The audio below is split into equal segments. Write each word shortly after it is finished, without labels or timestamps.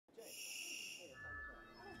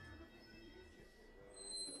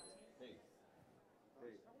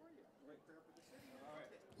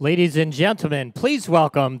Ladies and gentlemen, please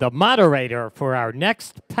welcome the moderator for our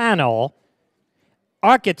next panel,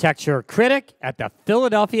 architecture critic at the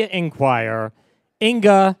Philadelphia Inquirer,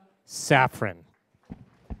 Inga Saffron.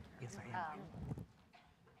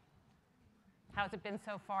 How's it been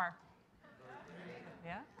so far?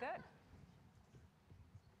 Yeah, good.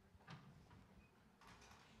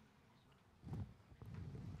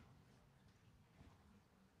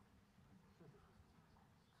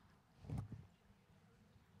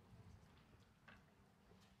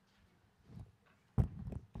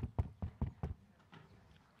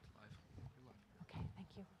 Okay, thank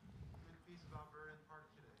you.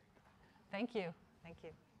 Thank you. Thank you.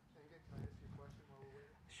 Can I ask you a question while we're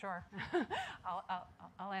waiting? Sure.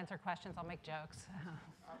 I'll answer questions. I'll make jokes.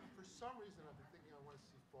 For some reason, I've been thinking I want to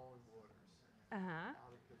see Falling Waters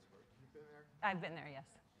out of Pittsburgh. You've been there? I've been there, yes.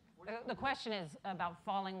 The question is about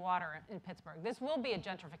falling water in Pittsburgh. This will be a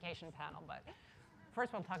gentrification panel, but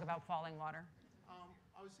first we'll talk about falling water.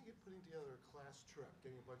 I was thinking of putting together a class trip,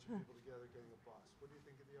 getting a bunch of people together, getting a bus. What do you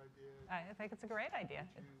think of the idea? I think it's a great idea.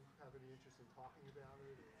 Do you have any interest in talking about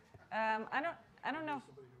it? I don't know.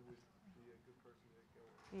 Somebody who would be a good person to go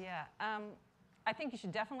with. Yeah, I think you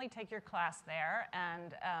should definitely take your class there,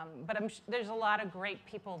 and but there's a lot of great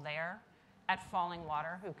people there at Falling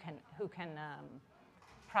Water who can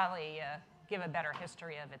probably give a better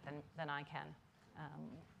history of it than I can.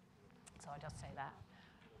 So I'll just say that.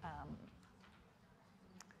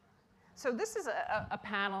 So this is a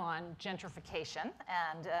panel on gentrification,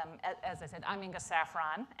 and as I said, I'm Inga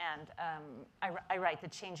Saffron, and I write the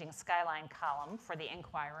Changing Skyline column for the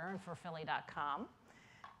Inquirer and for Philly.com.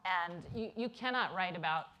 And you cannot write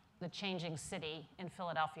about the changing city in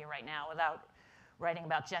Philadelphia right now without writing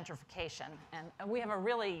about gentrification. And we have a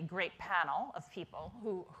really great panel of people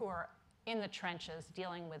who are in the trenches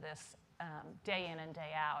dealing with this day in and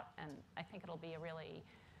day out, and I think it'll be a really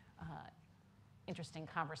interesting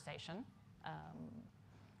conversation.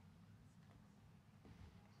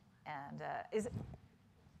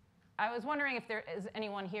 I was wondering if there is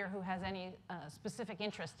anyone here who has any specific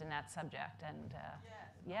interest in that subject. And yes,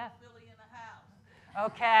 yeah. Philly in the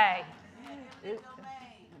house. Okay. Eminent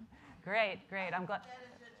domain. Great. I'm glad. That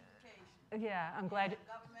is gentrification. Yeah, I'm glad.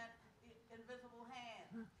 Government, invisible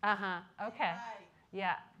hand. Okay. Right.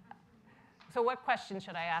 Yeah. So what question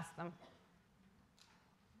should I ask them?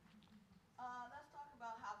 Let's talk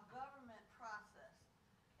about how government process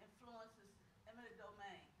influences eminent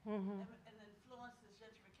domain and influences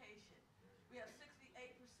gentrification. We have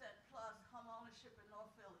 68% plus home ownership in North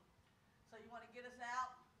Philly. So you want to get us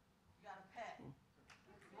out, you got to pay.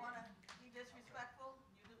 You want to be disrespectful,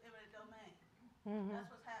 you do eminent domain. That's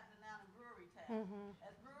what's happening now in Brewery Town.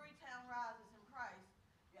 As Brewery Town rises in price,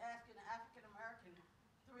 you're asking an African American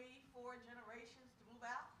 3-4 generations to move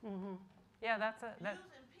out. Yeah, that's a.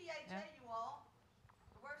 Using PHA, you all,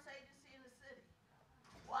 the worst agency in the city.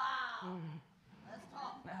 Wow. Let's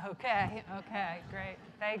talk. Okay, great.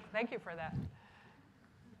 Thank you for that.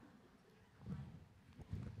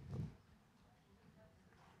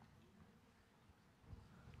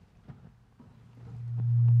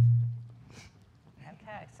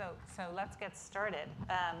 Okay, so let's get started.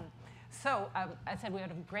 I said we had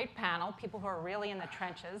a great panel, people who are really in the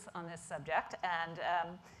trenches on this subject, and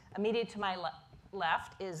immediate to my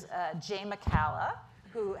left is Jay McCalla,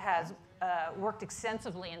 who has worked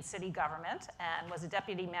extensively in city government and was a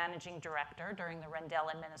deputy managing director during the Rendell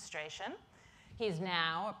administration. He's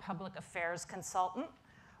now a public affairs consultant,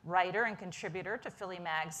 writer, and contributor to Philly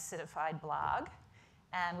Mag's Citified blog.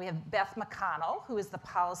 And we have Beth McConnell, who is the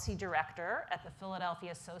policy director at the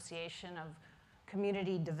Philadelphia Association of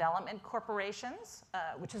Community Development Corporations,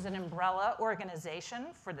 which is an umbrella organization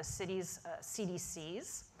for the city's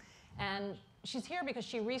CDCs. And she's here because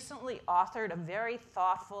she recently authored a very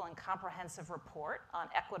thoughtful and comprehensive report on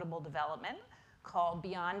equitable development called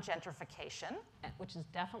Beyond Gentrification, which is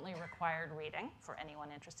definitely required reading for anyone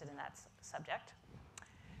interested in that subject.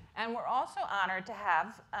 And we're also honored to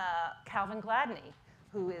have Calvin Gladney,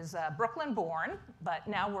 who is Brooklyn-born, but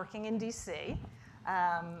now working in DC,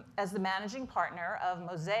 as the managing partner of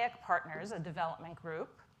Mosaic Partners, a development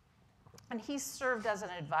group. And he served as an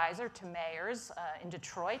advisor to mayors in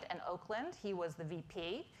Detroit and Oakland. He was the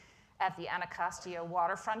VP at the Anacostia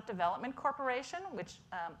Waterfront Development Corporation, which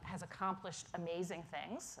has accomplished amazing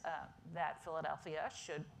things that Philadelphia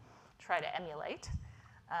should try to emulate.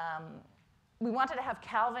 We wanted to have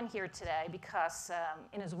Calvin here today because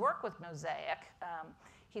in his work with Mosaic,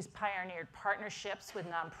 he's pioneered partnerships with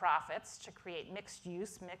nonprofits to create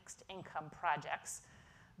mixed-use, mixed-income projects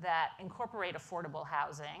that incorporate affordable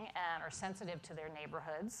housing and are sensitive to their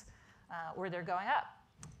neighborhoods where they're going up.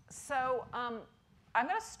 So I'm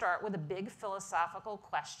going to start with a big philosophical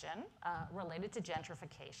question related to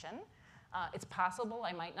gentrification. It's possible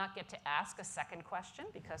I might not get to ask a second question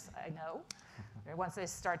because I know once they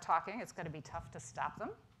start talking, it's going to be tough to stop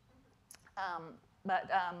them. But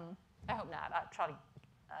I hope not. I'll try to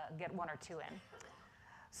get one or two in.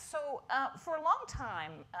 So for a long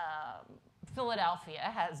time, Philadelphia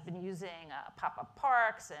has been using pop-up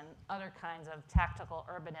parks and other kinds of tactical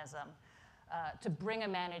urbanism to bring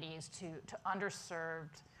amenities to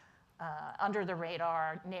underserved,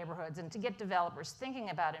 under-the-radar neighborhoods and to get developers thinking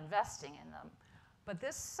about investing in them. But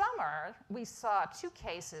this summer, we saw two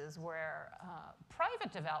cases where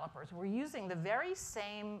private developers were using the very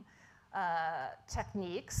same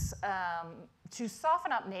techniques to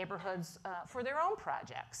soften up neighborhoods for their own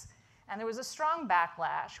projects. And there was a strong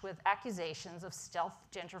backlash with accusations of stealth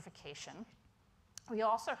gentrification. We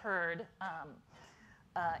also heard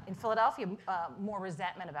in Philadelphia more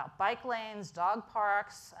resentment about bike lanes, dog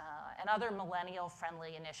parks, and other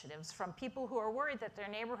millennial-friendly initiatives from people who are worried that their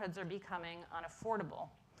neighborhoods are becoming unaffordable.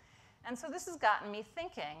 And so this has gotten me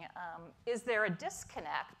thinking, is there a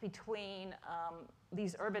disconnect between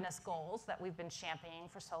these urbanist goals that we've been championing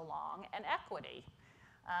for so long and equity?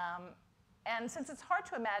 And since it's hard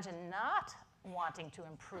to imagine not wanting to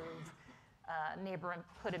improve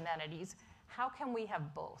neighborhood amenities, how can we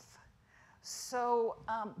have both? So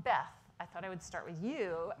Beth, I thought I would start with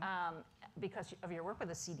you because of your work with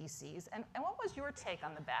the CDCs. And what was your take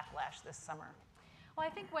on the backlash this summer? Well, I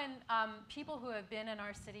think when people who have been in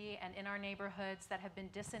our city and in our neighborhoods that have been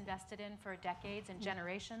disinvested in for decades and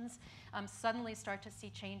generations suddenly start to see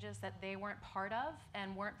changes that they weren't part of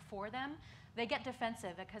and weren't for them, they get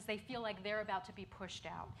defensive because they feel like they're about to be pushed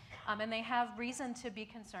out. And they have reason to be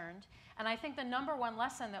concerned. And I think the number one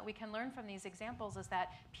lesson that we can learn from these examples is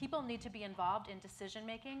that people need to be involved in decision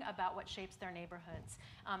making about what shapes their neighborhoods.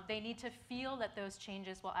 They need to feel that those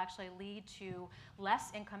changes will actually lead to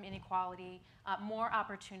less income inequality, more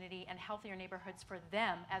opportunity, and healthier neighborhoods for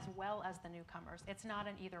them as well as the newcomers. It's not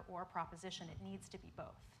an either-or proposition. It needs to be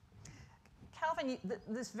both. Calvin,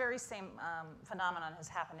 this very same phenomenon has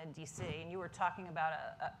happened in DC, and you were talking about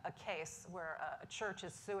a case where a church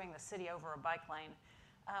is suing the city over a bike lane.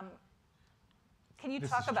 Can you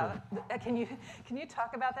talk about can you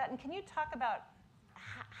talk about that, and can you talk about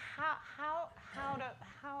how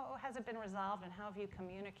has it been resolved, and how have you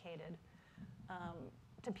communicated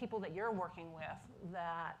to people that you're working with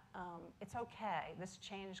that it's okay, this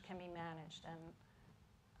change can be managed, and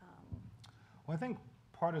well, I think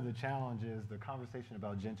part of the challenge is the conversation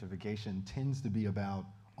about gentrification tends to be about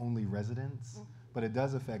only residents, but it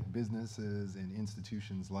does affect businesses and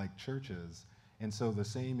institutions like churches. And so the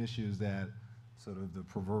same issues that sort of the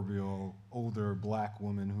proverbial older black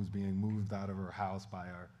woman who's being moved out of her house by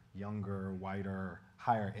a younger, whiter,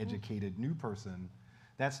 higher educated new person,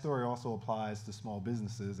 that story also applies to small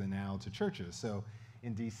businesses and now to churches. So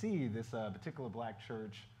in DC, this particular black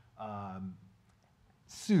church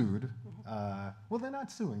sued. Well, they're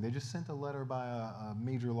not suing. They just sent a letter by a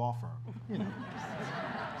major law firm. You know,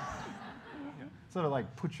 sort of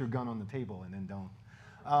like put your gun on the table and then don't.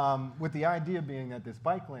 With the idea being that this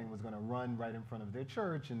bike lane was going to run right in front of their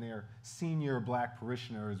church, and their senior black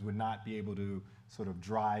parishioners would not be able to sort of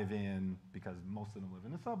drive in, because most of them live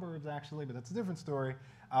in the suburbs actually, but that's a different story,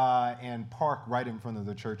 and park right in front of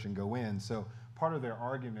the church and go in. So part of their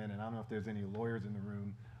argument, and I don't know if there's any lawyers in the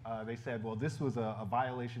room, they said, well, this was a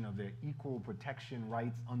violation of their equal protection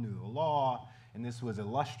rights under the law, and this was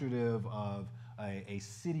illustrative of a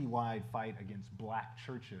citywide fight against black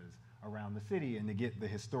churches around the city and to get the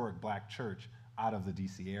historic black church out of the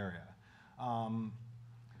DC area.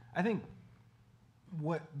 I think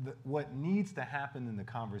what needs to happen in the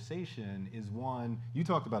conversation is, one, you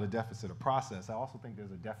talked about a deficit of process. I also think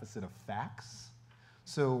there's a deficit of facts.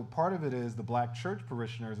 So part of it is the black church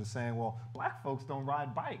parishioners are saying, well, black folks don't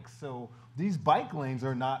ride bikes, so these bike lanes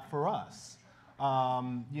are not for us.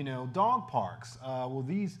 You know, dog parks. Well,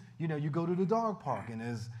 these, you know, you go to the dog park and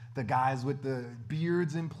there's the guys with the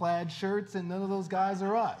beards and plaid shirts, and none of those guys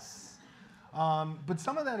are us. But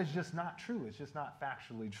some of that is just not true. It's just not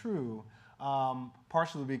factually true,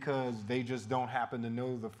 partially because they just don't happen to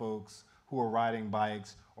know the folks who are riding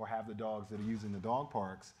bikes or have the dogs that are using the dog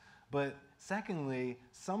parks. But secondly,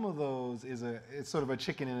 some of those it's sort of a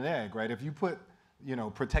chicken and an egg, right? If you put, you know,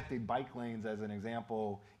 protected bike lanes as an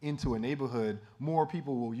example into a neighborhood, more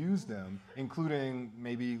people will use them, including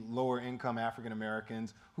maybe lower income African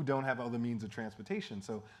Americans who don't have other means of transportation.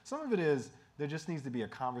 So some of it is there just needs to be a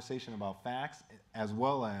conversation about facts as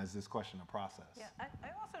well as this question of process. Yeah, I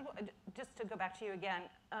also, just to go back to you again,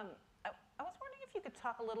 I was wondering if you could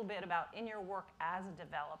talk a little bit about, in your work as a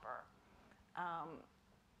developer,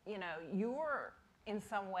 you know, you're in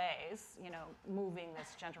some ways, you know, moving this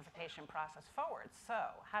gentrification process forward. So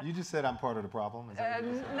how, You just said I'm part of the problem. Is that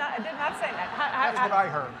what you said? no, I did not say that. That's what I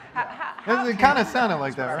heard. It kind of sounded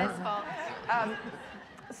like that, It's right? his fault.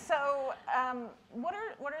 So what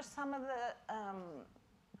are some of the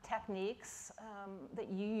techniques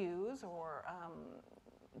that you use or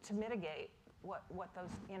to mitigate what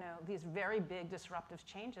those, you know, these very big disruptive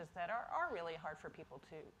changes that are really hard for people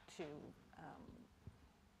to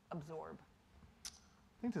absorb?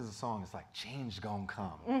 I think there's a song that's like, change gonna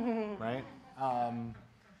come, right?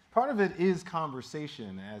 Part of it is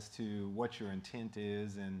conversation as to what your intent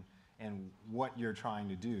is and what you're trying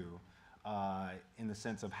to do in the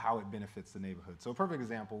sense of how it benefits the neighborhood. So a perfect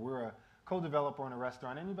example, we're a co-developer on a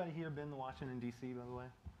restaurant. Anybody here been to Washington, D.C., by the way?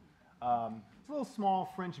 It's a little small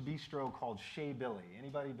French bistro called Chez Billy.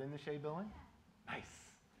 Anybody been to Chez Billy?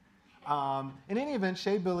 Nice. In any event,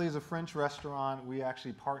 Chez Billy is a French restaurant. We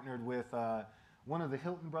actually partnered with one of the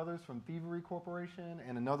Hilton brothers from Thievery Corporation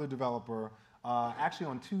and another developer actually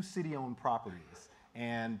on 2 city-owned properties,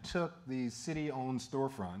 and took these city-owned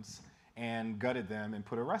storefronts and gutted them and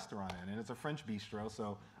put a restaurant in. And it's a French bistro,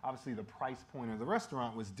 so obviously the price point of the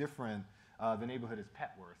restaurant was different. The neighborhood is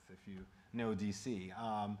Petworth, if you know DC.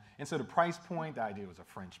 And so the price point, the idea was a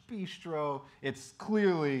French bistro. It's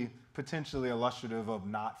clearly potentially illustrative of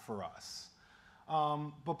not for us.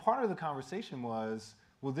 But part of the conversation was,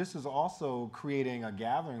 well, this is also creating a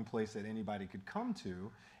gathering place that anybody could come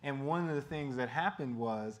to. And one of the things that happened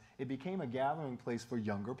was it became a gathering place for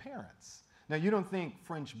younger parents. Now, you don't think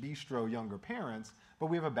French bistro younger parents, but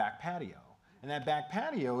we have a back patio. And that back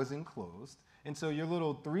patio is enclosed. And so your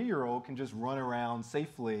little 3-year-old can just run around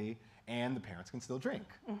safely and the parents can still drink.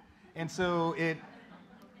 And so it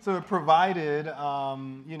provided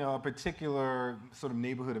you know, a particular sort of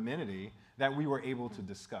neighborhood amenity that we were able to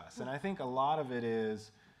discuss. And I think a lot of it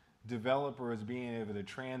is developers being able to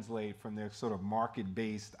translate from their sort of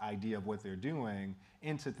market-based idea of what they're doing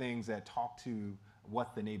into things that talk to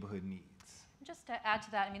what the neighborhood needs. Just to add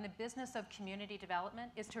to that, I mean, the business of community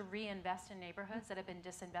development is to reinvest in neighborhoods that have been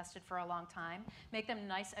disinvested for a long time, make them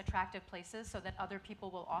nice, attractive places so that other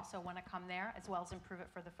people will also want to come there, as well as improve it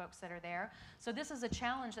for the folks that are there. So this is a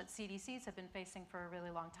challenge that CDCs have been facing for a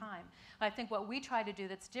really long time. But I think what we try to do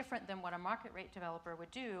that's different than what a market rate developer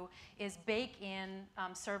would do is bake in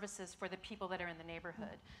services for the people that are in the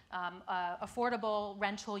neighborhood. Affordable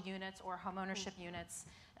rental units or homeownership units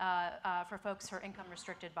for folks who are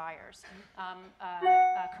income-restricted buyers.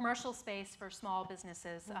 Commercial space for small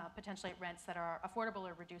businesses, potentially at rents that are affordable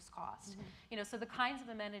or reduced cost. You know, so the kinds of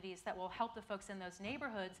amenities that will help the folks in those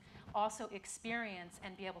neighborhoods also experience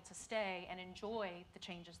and be able to stay and enjoy the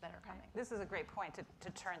changes that are coming. This is a great point to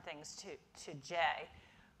turn things to Jay,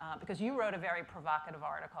 because you wrote a very provocative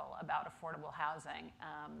article about affordable housing,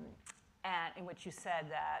 and in which you said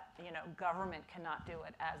that, you know, government cannot do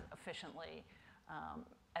it as efficiently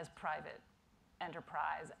as private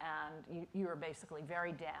enterprise, and you are basically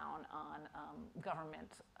very down on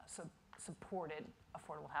government-supported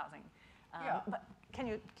affordable housing. Yeah. But can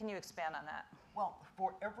you expand on that? Well,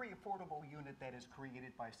 for every affordable unit that is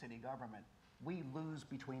created by city government, we lose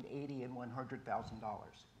between $80,000 and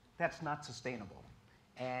 $100,000. That's not sustainable.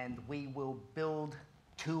 And we will build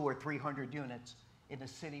 200 or 300 units in a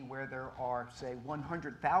city where there are, say,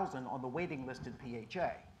 100,000 on the waiting list in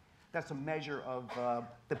PHA. That's a measure of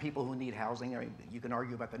the people who need housing. I mean, you can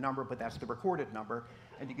argue about the number, but that's the recorded number.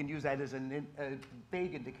 And you can use that as a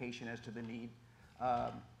vague indication as to the need.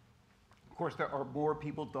 Of course, there are more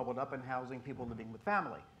people doubled up in housing, people living with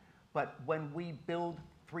family. But when we build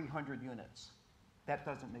 300 units, that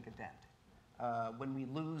doesn't make a dent. When we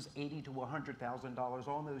lose $80,000 to $100,000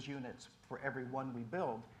 on those units for every one we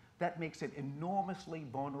build, that makes it enormously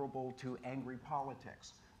vulnerable to angry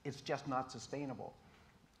politics. It's just not sustainable.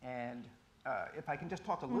 And if I can just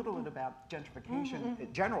talk a little bit about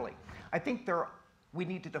gentrification generally, I think we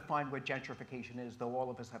need to define what gentrification is, though all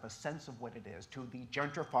of us have a sense of what it is. To the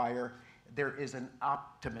gentrifier, there is an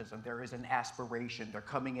optimism, there is an aspiration. They're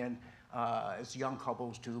coming in as young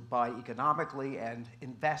couples to buy economically and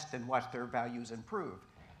invest and watch their values improve.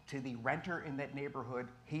 To the renter in that neighborhood,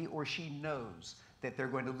 he or she knows that they're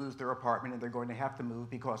going to lose their apartment and they're going to have to move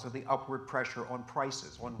because of the upward pressure on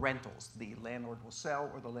prices, on rentals. The landlord will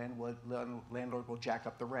sell or the landlord will jack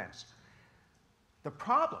up the rents. The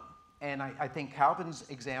problem, and I think Calvin's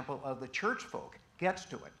example of the church folk gets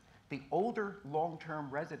to it, the older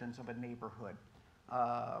long-term residents of a neighborhood,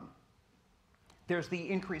 there's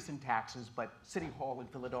the increase in taxes, but City Hall in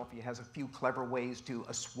Philadelphia has a few clever ways to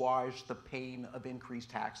assuage the pain of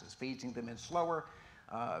increased taxes, phasing them in slower,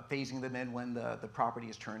 phasing them in when the property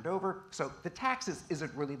is turned over. So the taxes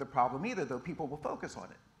isn't really the problem either, though people will focus on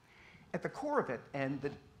it. At the core of it, and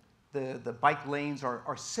the bike lanes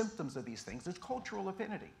are symptoms of these things, is cultural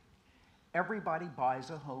affinity. Everybody buys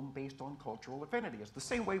a home based on cultural affinity. It's the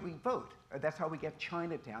same way we vote. That's how we get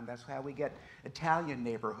Chinatown. That's how we get Italian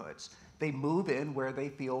neighborhoods. They move in where they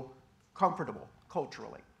feel comfortable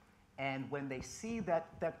culturally. And when they see that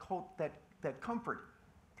comfort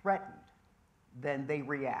threatened, then they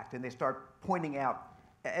react and they start pointing out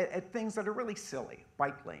at things that are really silly.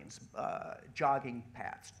 Bike lanes, jogging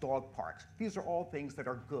paths, dog parks. These are all things that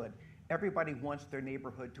are good. Everybody wants their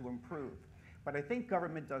neighborhood to improve. But I think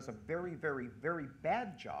government does a very, very, very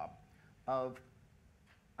bad job of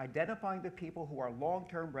identifying the people who are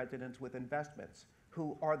long-term residents with investments,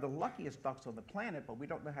 who are the luckiest ducks on the planet, but we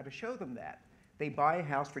don't know how to show them that. They buy a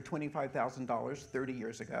house for $25,000 30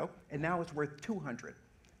 years ago, and now it's worth $200,000.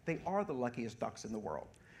 They are the luckiest ducks in the world.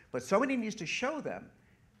 But somebody needs to show them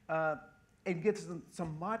and gives them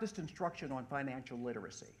some modest instruction on financial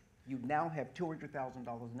literacy. You now have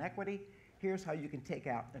 $200,000 in equity. Here's how you can take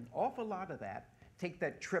out an awful lot of that. Take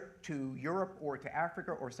that trip to Europe or to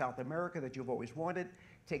Africa or South America that you've always wanted.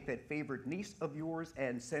 Take that favorite niece of yours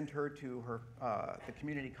and send her to the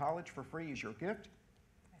community college for free as your gift.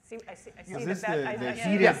 I see Is this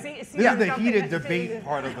that. the heated debate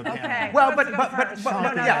part of the panel? Okay. Well, but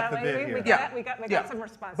yeah. we got some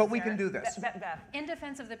responses. But we here. can do this. Beth. In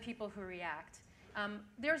defense of the people who react,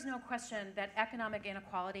 there's no question that economic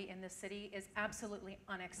inequality in this city is absolutely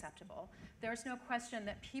unacceptable. There's no question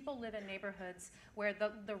that people live in neighborhoods where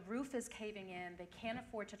the roof is caving in, they can't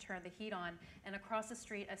afford to turn the heat on, and across the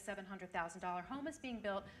street a $700,000 home is being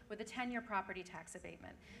built with a 10-year property tax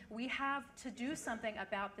abatement. We have to do something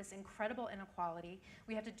about this incredible inequality.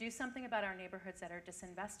 We have to do something about our neighborhoods that are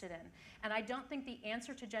disinvested in. And I don't think the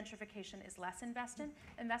answer to gentrification is less investment.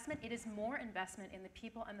 It is more investment in the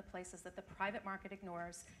people and the places that the private market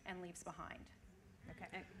ignores and leaves behind.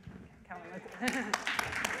 Okay. Calvin,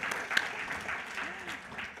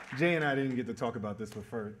 Jay and I didn't get to talk about this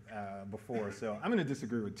before, so I'm going to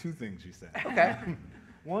disagree with two things you said. Okay.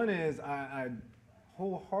 One is I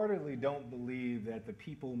wholeheartedly don't believe that the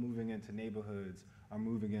people moving into neighborhoods are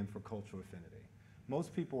moving in for cultural affinity.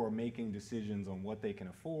 Most people are making decisions on what they can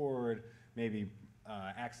afford, maybe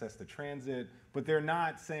access to transit, but they're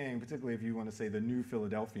not saying, particularly if you want to say the new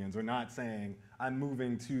Philadelphians, are not saying, I'm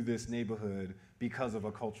moving to this neighborhood because of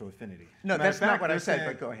a cultural affinity. No, that's not what I said,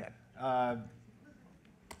 but go ahead.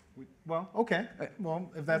 Well, okay.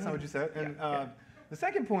 Well, if that's not what you said. And the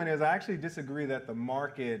second point is I actually disagree that the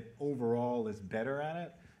market overall is better at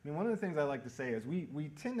it. I mean, one of the things I like to say is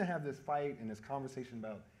we tend to have this fight and this conversation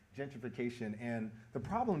about gentrification, and the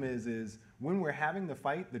problem is when we're having the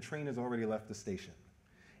fight, the train has already left the station.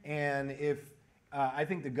 And if I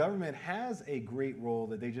think the government has a great role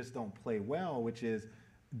that they just don't play well, which is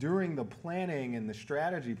during the planning and the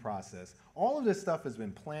strategy process, all of this stuff has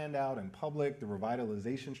been planned out in public, the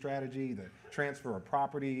revitalization strategy, the transfer of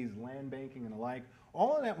properties, land banking and the like.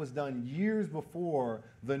 All of that was done years before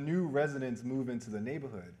the new residents move into the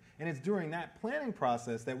neighborhood. And it's during that planning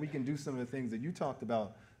process that we can do some of the things that you talked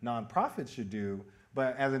about nonprofits should do.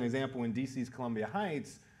 But as an example, in DC's Columbia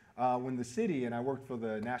Heights, when the city, and I worked for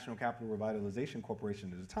the National Capital Revitalization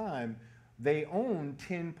Corporation at the time, they owned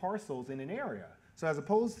 10 parcels in an area. So as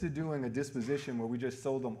opposed to doing a disposition where we just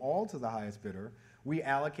sold them all to the highest bidder, we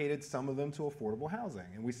allocated some of them to affordable housing.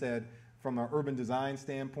 And we said, from an urban design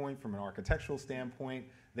standpoint, from an architectural standpoint,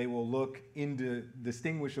 they will look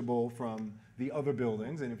indistinguishable from the other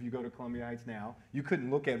buildings. And if you go to Columbia Heights now, you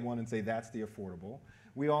couldn't look at one and say that's the affordable.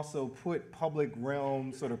 We also put public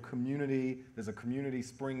realm sort of community, there's a community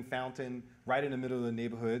spring fountain right in the middle of the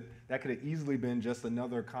neighborhood. That could have easily been just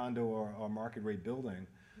another condo or market rate building.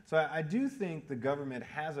 So I do think the government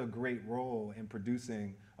has a great role in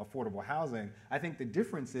producing affordable housing. I think the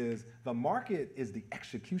difference is the market is the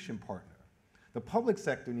execution partner. The public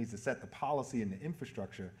sector needs to set the policy and the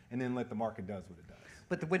infrastructure and then let the market does what it does.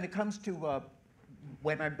 But when it comes to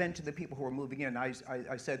when I've been to the people who are moving in, I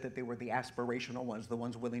said that they were the aspirational ones, the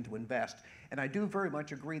ones willing to invest. And I do very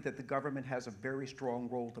much agree that the government has a very strong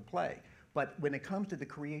role to play. But when it comes to the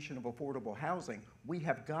creation of affordable housing, we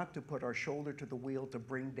have got to put our shoulder to the wheel to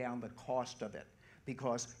bring down the cost of it,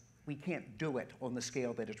 because we can't do it on the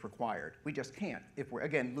scale that is required. We just can't. If we're,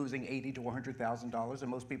 again, losing $80,000 to $100,000, and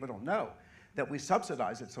most people don't know that we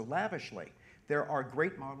subsidize it so lavishly. There are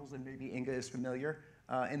great models, and maybe Inga is familiar,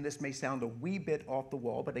 and this may sound a wee bit off the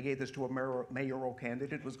wall, but I gave this to a mayoral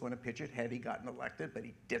candidate who was going to pitch it had he gotten elected, but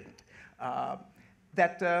he didn't. What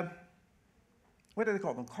do they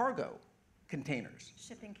call them? Cargo containers.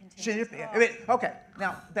 Shipping containers. I mean, okay,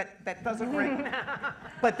 now that doesn't ring,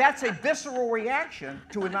 but that's a visceral reaction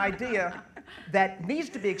to an idea that needs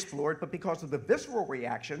to be explored, but because of the visceral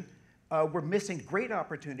reaction, we're missing great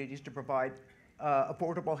opportunities to provide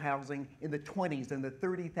affordable housing in the 20s and the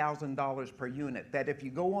 $30,000 per unit. That if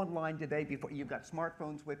you go online today, before you've got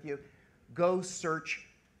smartphones with you, go search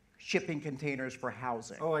shipping containers for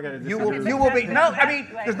housing. Oh, I got to You will be, no, I mean,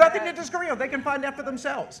 there's nothing to disagree on. They can find that for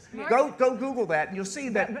themselves. Go Google that, and you'll see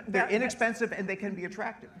that they're inexpensive and they can be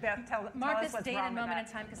attractive. Beth, tell Mark us this what's date wrong and with moment in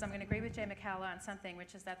that. time because I'm going to agree with Jay McCalla on something,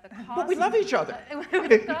 which is that the cost. But we love each other.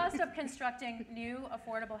 The cost of constructing new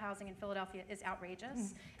affordable housing in Philadelphia is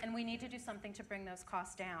outrageous, and we need to do something to bring those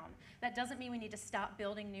costs down. That doesn't mean we need to stop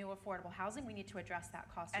building new affordable housing. We need to address that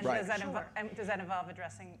cost. And Right. does that involve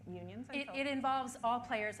addressing unions? It involves all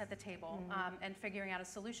players at the table and figuring out a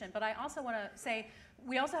solution. But I also want to say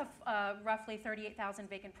we also have roughly 38,000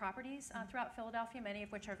 vacant properties throughout Philadelphia, many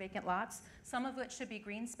of which are vacant lots, some of which should be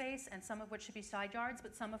green space and some of which should be side yards,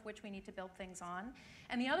 but some of which we need to build things on.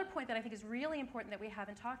 And the other point that I think is really important that we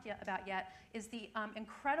haven't talked about yet is the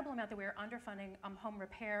incredible amount that we are underfunding home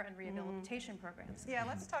repair and rehabilitation programs. Yeah,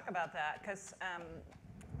 let's talk about that because,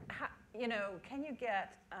 you know, can you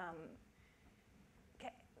get,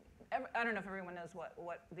 I don't know if everyone knows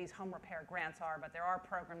what these home repair grants are, but there are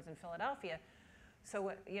programs in Philadelphia.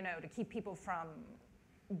 So, you know, to keep people from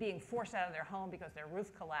being forced out of their home because their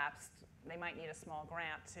roof collapsed, they might need a small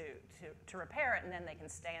grant to repair it, and then they can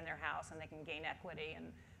stay in their house and they can gain equity and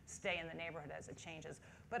stay in the neighborhood as it changes.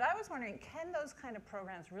 But I was wondering, can those kind of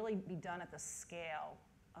programs really be done at the scale,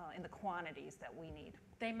 in the quantities that we need?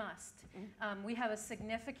 They must. We have a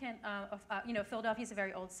significant, you know, Philadelphia is a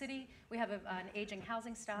very old city. We have an aging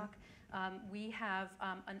housing stock. We have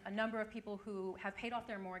a number of people who have paid off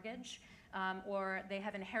their mortgage or they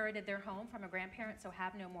have inherited their home from a grandparent, so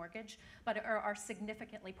have no mortgage, but are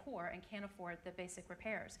significantly poor and can't afford the basic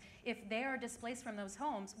repairs. If they are displaced from those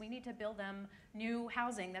homes, we need to build them new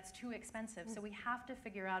housing that's too expensive. So we have to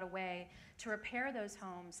figure out a way to repair those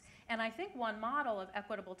homes. And I think one model of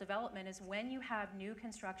equitable development is when you have new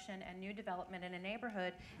construction and new development in a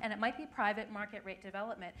neighborhood, and it might be private market rate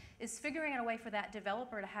development, is figuring out a way for that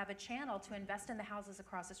developer to have a channel to invest in the houses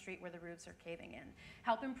across the street where the roofs are caving in.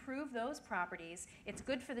 Help improve those properties. It's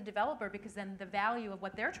good for the developer because then the value of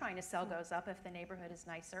what they're trying to sell goes up if the neighborhood is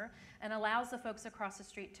nicer, and allows the folks across the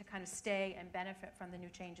street to kind of stay and benefit from the new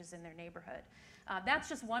changes in their neighborhood. That's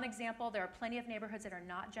just one example. There are plenty of neighborhoods that are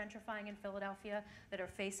not gentrifying in Philadelphia that are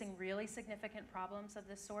facing really significant problems of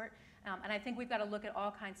this sort. And I think we've got to look at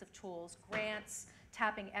all kinds of tools, grants,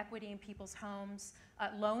 tapping equity in people's homes,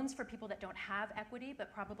 loans for people that don't have equity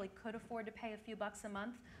but probably could afford to pay a few bucks a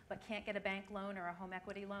month but can't get a bank loan or a home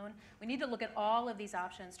equity loan. We need to look at all of these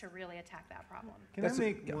options to really attack that problem. Can I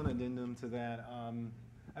make one addendum to that?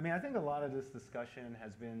 I mean, I think a lot of this discussion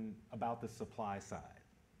has been about the supply side.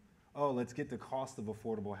 Oh, let's get the cost of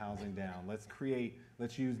affordable housing down. Let's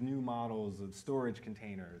use new models of storage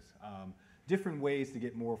containers, different ways to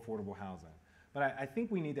get more affordable housing. But I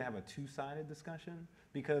think we need to have a two-sided discussion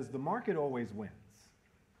because the market always wins.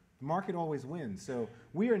 The market always wins. So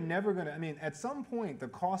we are never going to, I mean, at some point, the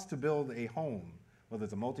cost to build a home, whether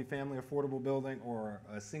it's a multifamily affordable building or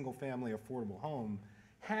a single-family affordable home,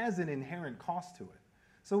 has an inherent cost to it.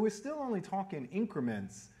 So we're still only talking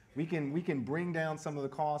increments. We can bring down some of the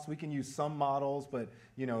costs. We can use some models, but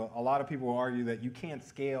you know, a lot of people will argue that you can't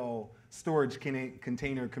scale storage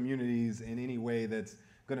container communities in any way that's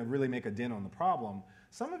going to really make a dent on the problem.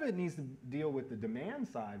 Some of it needs to deal with the demand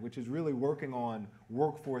side, which is really working on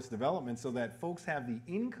workforce development so that folks have the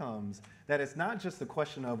incomes, that it's not just a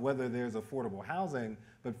question of whether there's affordable housing,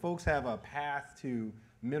 but folks have a path to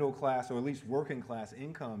middle class or at least working class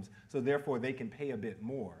incomes, so therefore they can pay a bit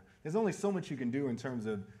more. There's only so much you can do in terms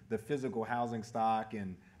of the physical housing stock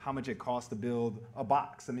and how much it costs to build a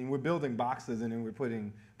box. I mean, we're building boxes and then we're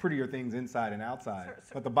putting prettier things inside and outside,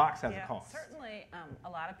 but the box has a cost. Certainly, a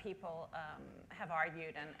lot of people have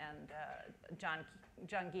argued, and John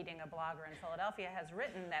Geeting, a blogger in Philadelphia, has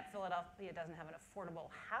written that Philadelphia doesn't have an affordable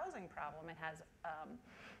housing problem. It has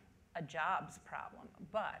a jobs problem.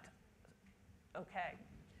 But, okay.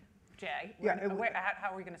 Jay,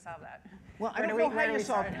 how are we going to solve that? Well, I don't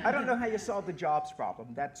know how you solve the jobs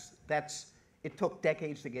problem. It took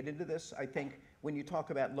decades to get into this. I think when you talk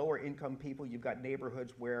about lower income people, you've got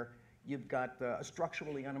neighborhoods where you've got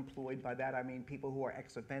structurally unemployed. By that I mean people who are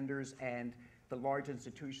ex-offenders and the large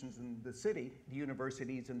institutions in the city, the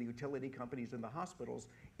universities and the utility companies and the hospitals,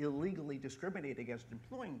 illegally discriminate against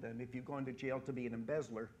employing them. If you've gone to jail to be an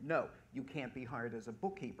embezzler, no, you can't be hired as a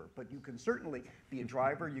bookkeeper, but you can certainly be a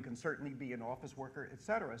driver, you can certainly be an office worker, et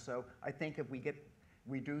cetera. So I think if we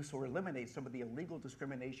reduce or eliminate some of the illegal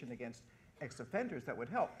discrimination against ex-offenders, that would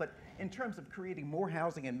help. But in terms of creating more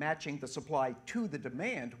housing and matching the supply to the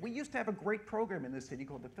demand, we used to have a great program in this city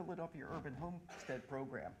called the Philadelphia Urban Homestead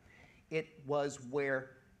Program. It was where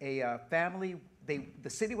a family, the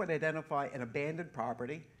city would identify an abandoned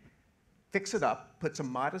property, fix it up, put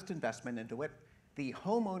some modest investment into it. The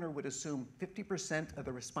homeowner would assume 50% of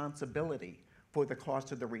the responsibility for the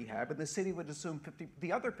cost of the rehab, and the city would assume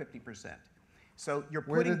the other 50%. So you're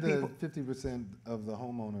putting people. Where did the 50% of the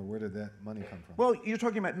homeowner, where did that money come from? Well, you're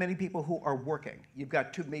talking about many people who are working. You've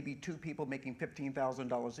got maybe two people making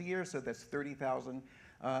 $15,000 a year, so that's $30,000.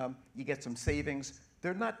 You get some savings.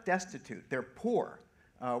 They're not destitute. They're poor,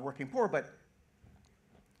 working poor, but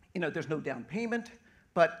there's no down payment.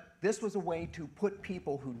 But this was a way to put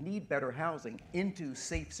people who need better housing into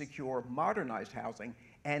safe, secure, modernized housing,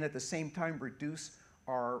 and at the same time reduce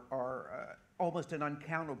our almost an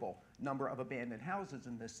uncountable number of abandoned houses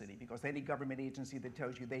in this city, because any government agency that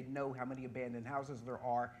tells you they know how many abandoned houses there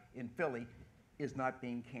are in Philly is not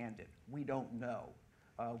being candid. We don't know.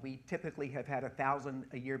 We typically have had 1,000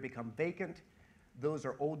 a year become vacant. Those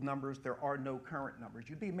are old numbers. There are no current numbers.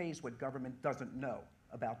 You'd be amazed what government doesn't know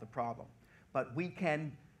about the problem. But we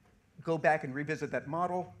can go back and revisit that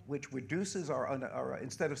model, which reduces our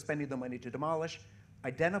instead of spending the money to demolish,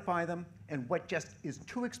 identify them, and what just is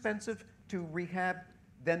too expensive to rehab,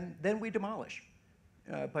 then we demolish.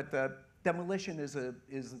 But demolition is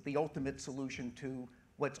the ultimate solution to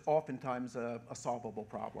what's oftentimes a solvable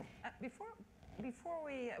problem. Before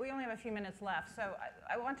we only have a few minutes left, so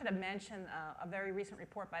I wanted to mention a very recent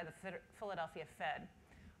report by the Philadelphia Fed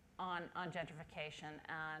on gentrification,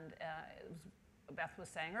 and Beth was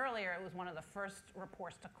saying earlier, it was one of the first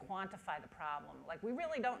reports to quantify the problem. Like, we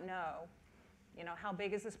really don't know, how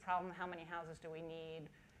big is this problem, how many houses do we need,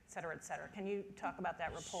 et cetera, et cetera. Can you talk about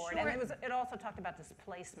that report? Sure. And it also talked about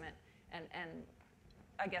displacement, and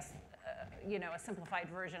I guess, a simplified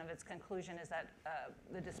version of its conclusion is that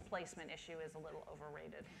the displacement issue is a little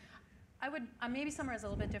overrated. I would maybe summarize a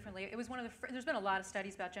little bit differently. It was one of the there's been a lot of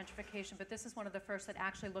studies about gentrification, but this is one of the first that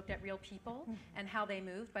actually looked at real people and how they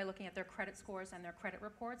moved by looking at their credit scores and their credit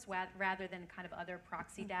reports rather than kind of other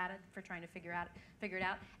proxy data for trying to figure it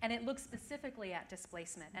out. And it looks specifically at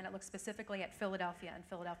displacement, and it looks specifically at Philadelphia and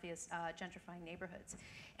Philadelphia's gentrifying neighborhoods.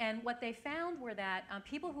 And what they found were that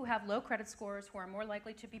people who have low credit scores, who are more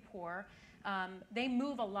likely to be poor, they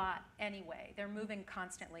move a lot anyway. They're moving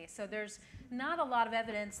constantly. So there's not a lot of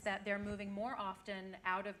evidence that they're moving more often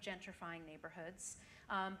out of gentrifying neighborhoods,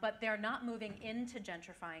 but they're not moving into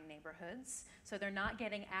gentrifying neighborhoods. So they're not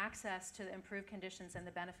getting access to the improved conditions and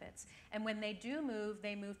the benefits. And when they do move,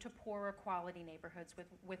 they move to poorer quality neighborhoods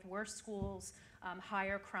with worse schools,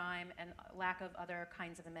 higher crime, and lack of other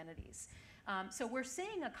kinds of amenities. So we're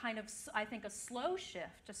seeing a kind of, I think, a slow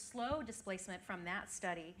shift, a slow displacement from that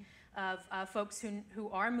study of folks who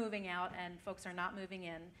are moving out and folks are not moving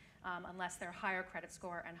in unless they're higher credit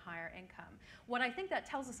score and higher income. What I think that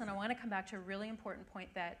tells us, and I want to come back to a really important point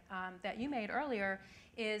that you made earlier,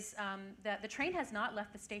 is that the train has not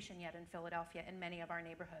left the station yet in Philadelphia in many of our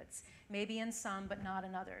neighborhoods. Maybe in some, but not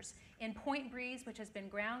in others. In Point Breeze, which has been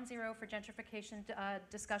ground zero for gentrification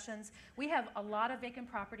discussions, we have a lot of vacant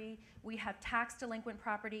property. We have tax-delinquent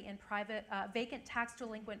property in private, vacant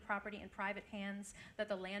tax-delinquent property in private hands that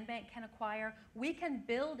the land bank can acquire. We can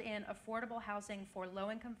build in affordable housing for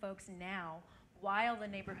low-income folks now while the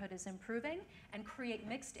neighborhood is improving and create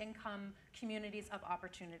mixed income communities of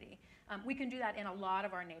opportunity. We can do that in a lot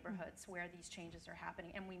of our neighborhoods where these changes are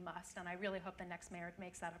happening, and we must, and I really hope the next mayor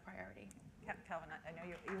makes that a priority. Calvin, I know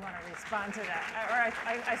you want to respond to that,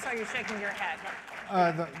 or I saw you shaking your head.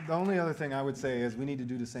 The only other thing I would say is we need to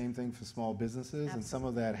do the same thing for small businesses, Absolutely. And some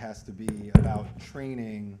of that has to be about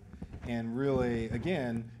training. And really,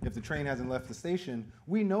 again, if the train hasn't left the station,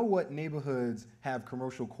 we know what neighborhoods have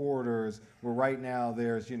commercial corridors where right now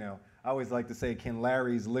there's, I always like to say, can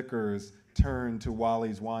Larry's Liquors turn to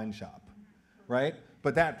Wally's Wine Shop, right?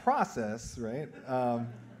 But that process, right?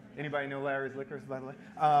 Anybody know Larry's Liquors, by the way?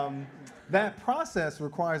 That process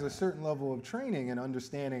requires a certain level of training and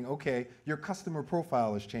understanding, okay, your customer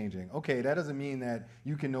profile is changing. Okay, that doesn't mean that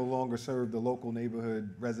you can no longer serve the local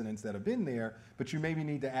neighborhood residents that have been there, but you maybe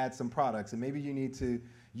need to add some products, and maybe you need to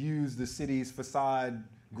use the city's facade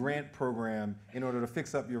grant program in order to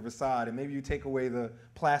fix up your facade, and maybe you take away the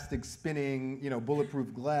plastic spinning,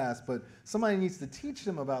 bulletproof glass, but somebody needs to teach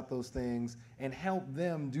them about those things and help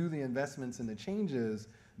them do the investments and the changes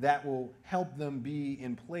that will help them be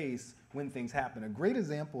in place when things happen. A great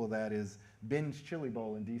example of that is Ben's Chili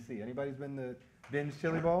Bowl in DC. Anybody's been to Ben's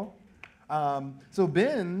Chili Bowl? So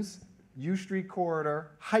Ben's, U Street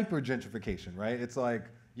corridor, hyper gentrification, right? It's like,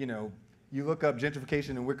 you look up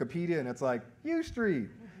gentrification in Wikipedia and it's like, U Street.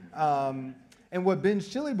 And what Ben's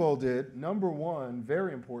Chili Bowl did, number one,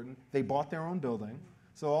 very important, they bought their own building.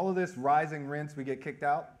 So all of this rising rents, we get kicked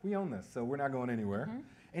out, we own this, so we're not going anywhere.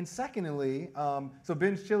 And secondly, so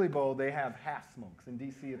Ben's Chili Bowl, they have half smokes. In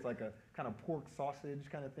DC, it's like a kind of pork sausage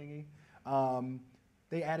kind of thingy.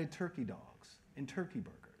 They added turkey dogs and turkey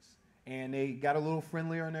burgers. And they got a little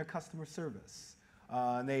friendlier in their customer service.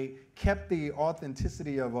 And they kept the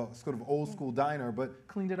authenticity of a sort of old school diner, but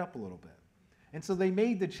cleaned it up a little bit. And so they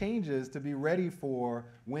made the changes to be ready for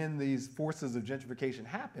when these forces of gentrification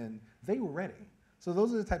happen, they were ready. So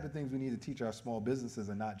those are the type of things we need to teach our small businesses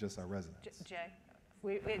and not just our residents. Jay,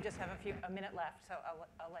 we just have a minute left, so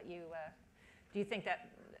I'll let you,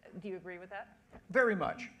 do you agree with that? Very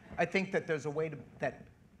much. I think that there's a way that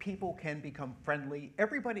people can become friendly.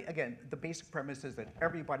 Everybody, again, the basic premise is that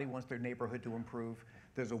everybody wants their neighborhood to improve.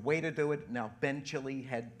 There's a way to do it. Now, Ben Chili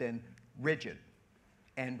had been rigid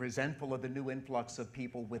and resentful of the new influx of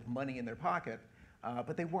people with money in their pocket,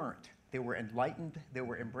 but they weren't. They were enlightened, they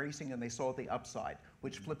were embracing, and they saw the upside,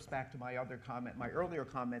 which flips back to my earlier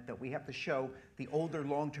comment that we have to show the older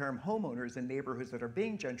long-term homeowners in neighborhoods that are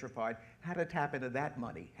being gentrified how to tap into that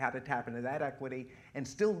money, how to tap into that equity, and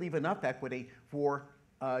still leave enough equity for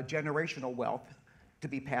generational wealth to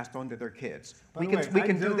be passed on to their kids. We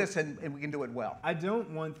can do this and we can do it well. I don't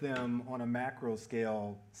want them on a macro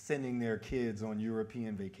scale sending their kids on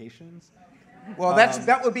European vacations. Well,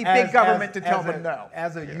 that would be big government to tell them no.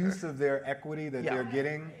 As a use of their equity that they're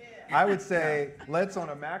getting, I would say let's on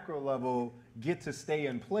a macro level get to stay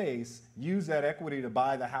in place, use that equity to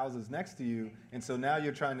buy the houses next to you, and so now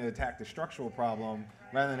you're trying to attack the structural problem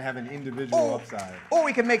rather than have an individual upside. Or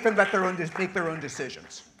we can make them make their own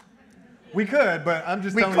decisions. We could, but I'm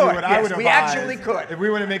just telling you what I would advise. We actually could. If we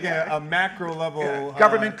want to make a macro level.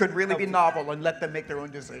 Government could really be novel and let them make their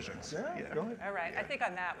own decisions. Go ahead. All right, I think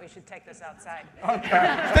on that we should take this outside.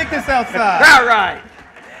 Okay, take this outside. All right.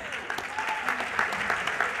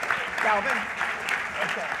 Calvin?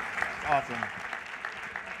 Okay. Awesome.